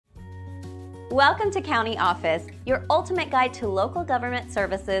Welcome to County Office, your ultimate guide to local government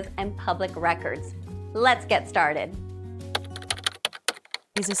services and public records. Let's get started.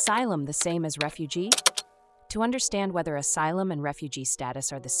 Is asylum the same as refugee? To understand whether asylum and refugee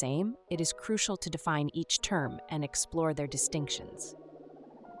status are the same, it is crucial to define each term and explore their distinctions.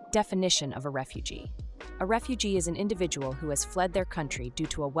 Definition of a refugee. A refugee is an individual who has fled their country due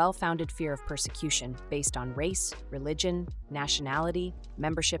to a well-founded fear of persecution based on race, religion, nationality,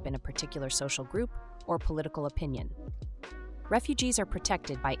 membership in a particular social group, or political opinion. Refugees are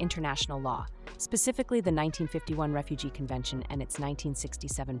protected by international law, specifically the 1951 Refugee Convention and its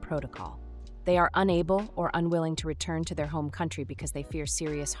 1967 Protocol. They are unable or unwilling to return to their home country because they fear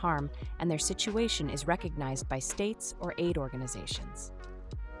serious harm, and their situation is recognized by states or aid organizations.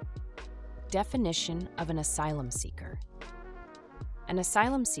 Definition of an asylum seeker. An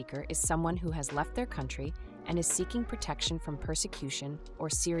asylum seeker is someone who has left their country and is seeking protection from persecution or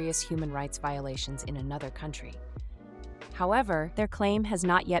serious human rights violations in another country. However, their claim has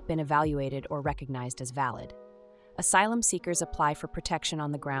not yet been evaluated or recognized as valid. Asylum seekers apply for protection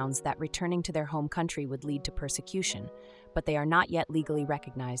on the grounds that returning to their home country would lead to persecution, but they are not yet legally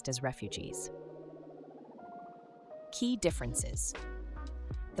recognized as refugees. Key differences.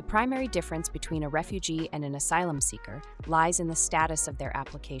 The primary difference between a refugee and an asylum seeker lies in the status of their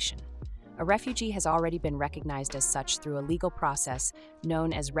application. A refugee has already been recognized as such through a legal process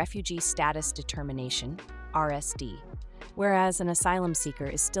known as Refugee Status Determination, RSD, whereas an asylum seeker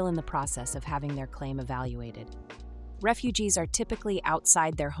is still in the process of having their claim evaluated. Refugees are typically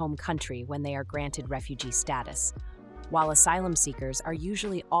outside their home country when they are granted refugee status, while asylum seekers are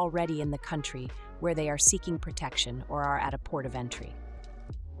usually already in the country where they are seeking protection or are at a port of entry.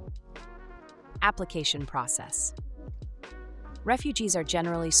 Application process. Refugees are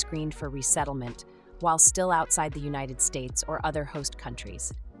generally screened for resettlement while still outside the United States or other host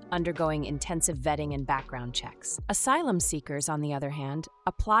countries, undergoing intensive vetting and background checks. Asylum seekers, on the other hand,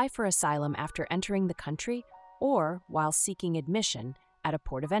 apply for asylum after entering the country or while seeking admission at a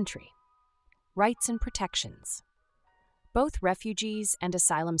port of entry. Rights and protections. Both refugees and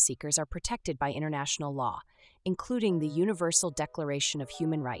asylum seekers are protected by international law, including the Universal Declaration of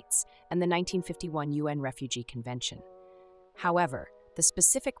Human Rights and the 1951 UN Refugee Convention. However, the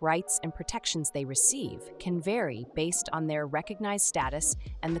specific rights and protections they receive can vary based on their recognized status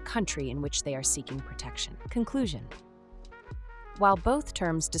and the country in which they are seeking protection. Conclusion. While both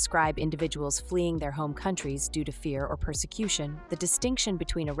terms describe individuals fleeing their home countries due to fear or persecution, the distinction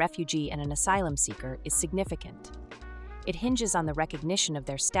between a refugee and an asylum seeker is significant. It hinges on the recognition of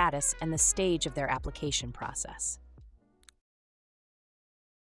their status and the stage of their application process.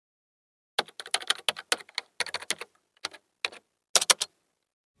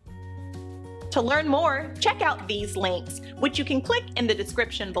 To learn more, check out these links, which you can click in the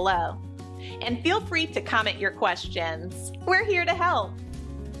description below. And feel free to comment your questions. We're here to help.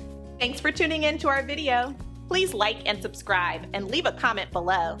 Thanks for tuning in to our video. Please like and subscribe and leave a comment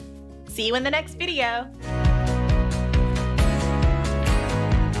below. See you in the next video.